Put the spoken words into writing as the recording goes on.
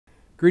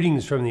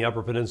Greetings from the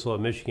Upper Peninsula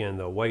of Michigan,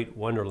 the white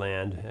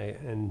wonderland,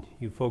 and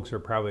you folks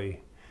are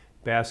probably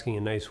basking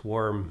in nice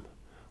warm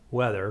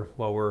weather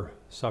while we're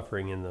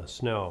suffering in the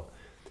snow.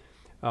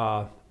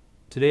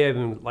 Today I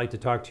would like to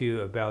talk to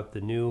you about the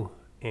new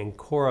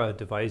Ancora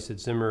device that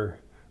Zimmer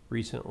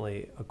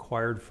recently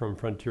acquired from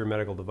Frontier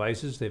Medical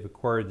Devices. They've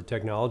acquired the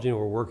technology and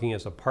we're working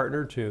as a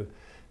partner to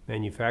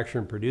manufacture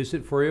and produce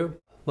it for you.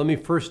 Let me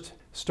first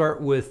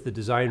start with the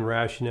design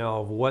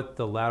rationale of what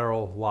the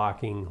lateral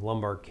locking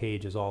lumbar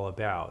cage is all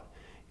about.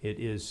 It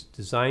is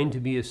designed to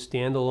be a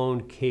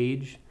standalone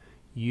cage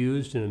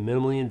used in a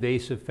minimally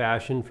invasive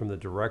fashion from the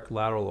direct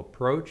lateral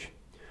approach.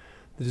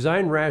 The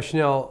design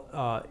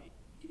rationale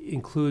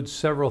includes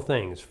several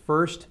things.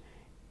 First,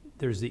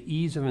 there's the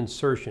ease of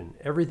insertion.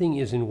 Everything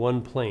is in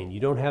one plane.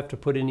 You don't have to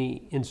put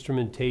any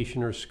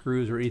instrumentation or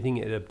screws or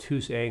anything at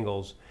obtuse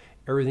angles.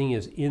 Everything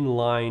is in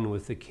line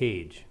with the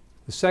cage.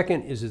 The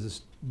second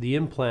is the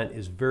implant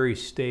is very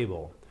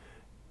stable.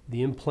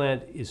 The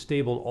implant is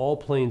stable in all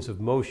planes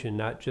of motion,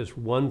 not just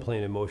one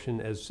plane of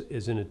motion as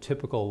in a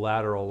typical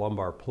lateral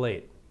lumbar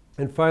plate.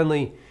 And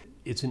finally,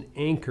 it's an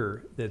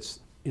anchor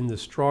that's in the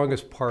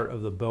strongest part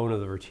of the bone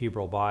of the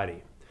vertebral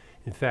body.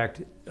 In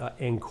fact,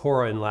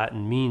 Ancora in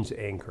Latin means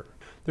anchor.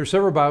 There are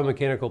several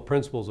biomechanical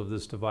principles of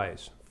this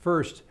device.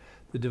 First,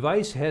 the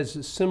device has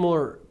a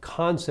similar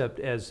concept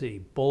as a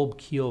bulb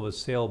keel of a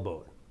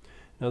sailboat.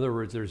 In other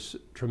words, there's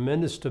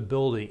tremendous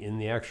stability in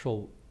the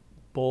actual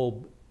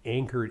bulb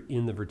anchored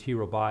in the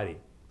vertebral body.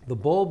 The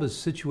bulb is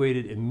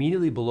situated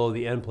immediately below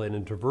the end plane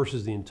and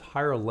traverses the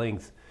entire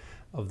length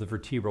of the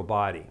vertebral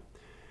body.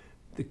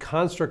 The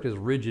construct is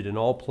rigid in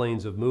all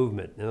planes of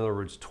movement, in other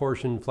words,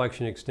 torsion,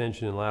 flexion,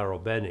 extension, and lateral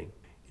bending.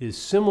 It is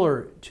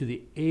similar to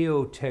the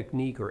AO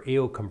technique or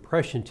AO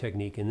compression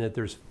technique in that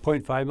there's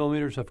 0.5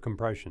 millimeters of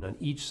compression on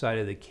each side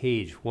of the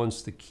cage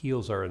once the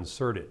keels are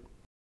inserted.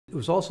 It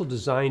was also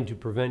designed to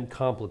prevent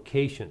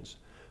complications.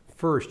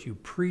 First, you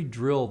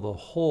pre-drill the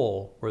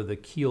hole where the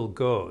keel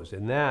goes,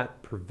 and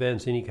that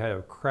prevents any kind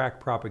of crack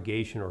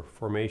propagation or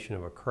formation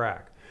of a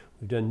crack.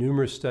 We've done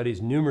numerous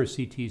studies, numerous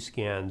CT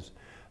scans,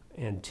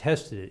 and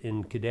tested it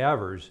in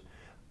cadavers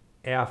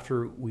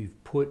after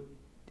we've put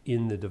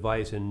in the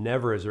device, and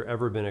never has there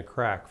ever been a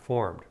crack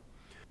formed.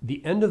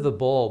 The end of the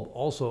bulb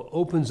also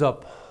opens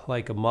up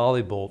like a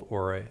molly bolt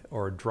or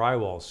a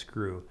drywall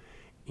screw,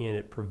 and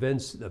it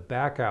prevents the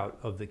back out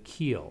of the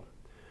keel.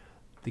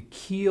 The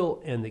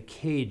keel and the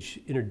cage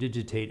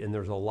interdigitate, and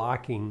there's a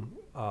locking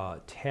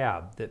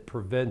tab that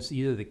prevents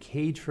either the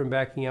cage from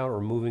backing out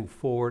or moving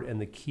forward and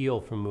the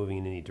keel from moving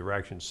in any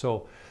direction.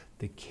 So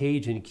the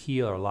cage and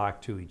keel are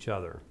locked to each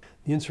other.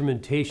 The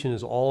instrumentation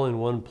is all in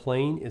one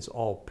plane. It's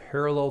all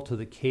parallel to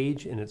the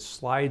cage, and it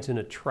slides in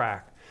a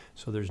track.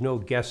 So there's no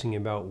guessing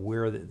about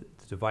where the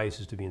device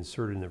is to be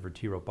inserted in the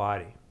vertebral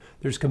body.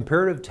 There's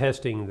comparative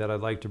testing that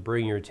I'd like to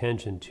bring your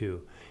attention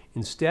to.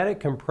 In static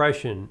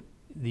compression,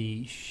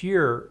 the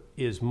shear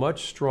is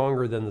much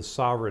stronger than the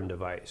Sovereign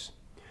device.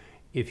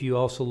 If you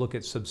also look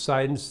at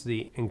subsidence,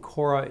 the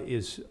Ancora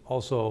is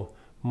also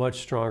much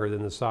stronger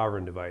than the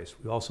Sovereign device.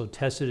 We also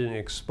tested it in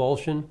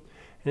expulsion,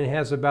 and it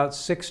has about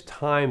 6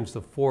 times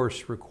the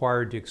force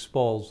required to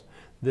expose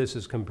this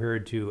as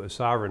compared to a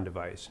Sovereign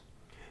device.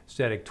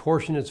 Static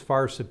torsion is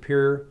far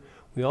superior.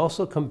 We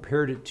also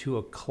compared it to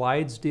a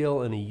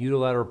Clydesdale and a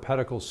unilateral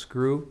pedicle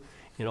screw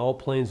in all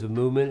planes of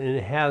movement, and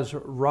it has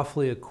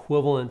roughly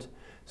equivalent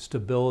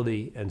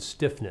stability and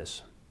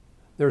stiffness.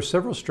 There are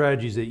several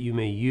strategies that you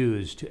may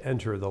use to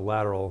enter the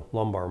lateral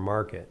lumbar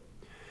market.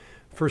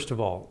 First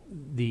of all,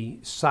 the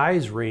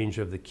size range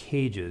of the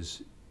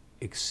cages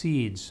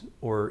exceeds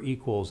or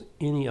equals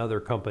any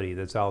other company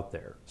that's out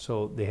there.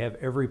 So they have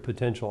every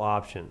potential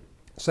option.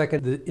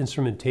 Second, the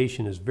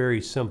instrumentation is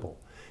very simple.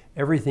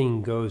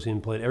 Everything goes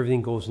in plane,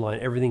 everything goes in line,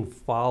 everything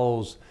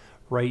follows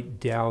right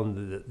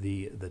down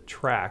the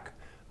track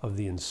of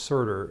the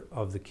inserter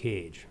of the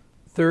cage.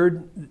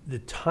 Third, the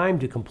time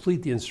to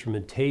complete the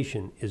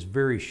instrumentation is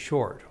very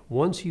short.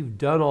 Once you've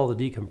done all the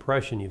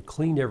decompression, you've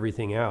cleaned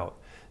everything out,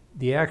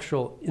 the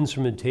actual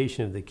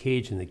instrumentation of the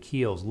cage and the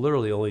keels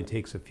literally only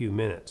takes a few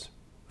minutes.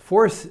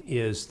 Fourth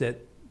is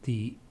that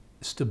the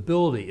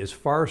stability is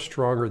far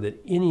stronger than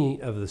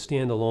any of the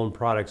standalone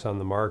products on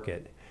the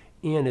market,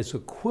 and it's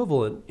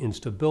equivalent in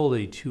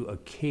stability to a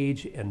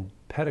cage and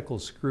pedicle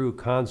screw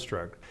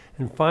construct.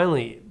 And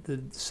finally,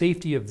 the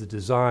safety of the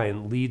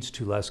design leads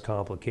to less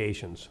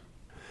complications.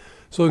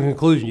 So in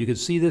conclusion, you can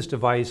see this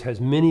device has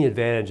many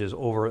advantages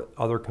over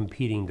other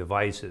competing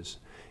devices.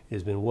 It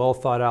has been well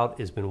thought out,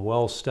 it's been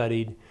well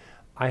studied.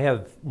 I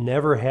have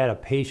never had a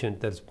patient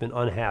that's been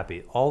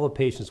unhappy. All the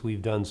patients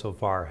we've done so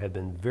far have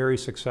been very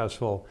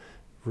successful,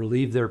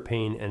 relieved their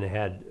pain, and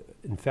had,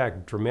 in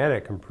fact,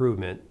 dramatic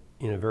improvement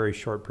in a very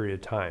short period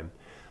of time.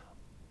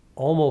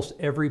 Almost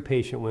every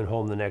patient went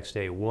home the next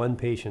day. One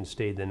patient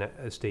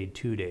stayed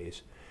 2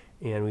 days.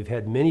 And we've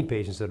had many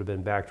patients that have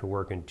been back to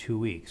work in 2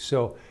 weeks.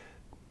 So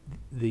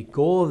the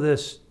goal of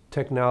this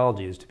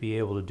technology is to be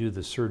able to do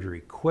the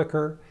surgery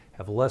quicker,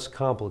 have less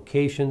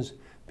complications,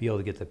 be able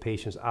to get the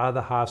patients out of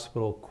the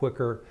hospital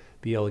quicker,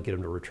 be able to get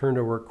them to return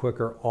to work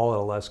quicker, all at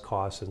a less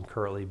cost than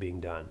currently being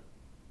done.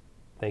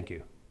 Thank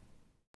you.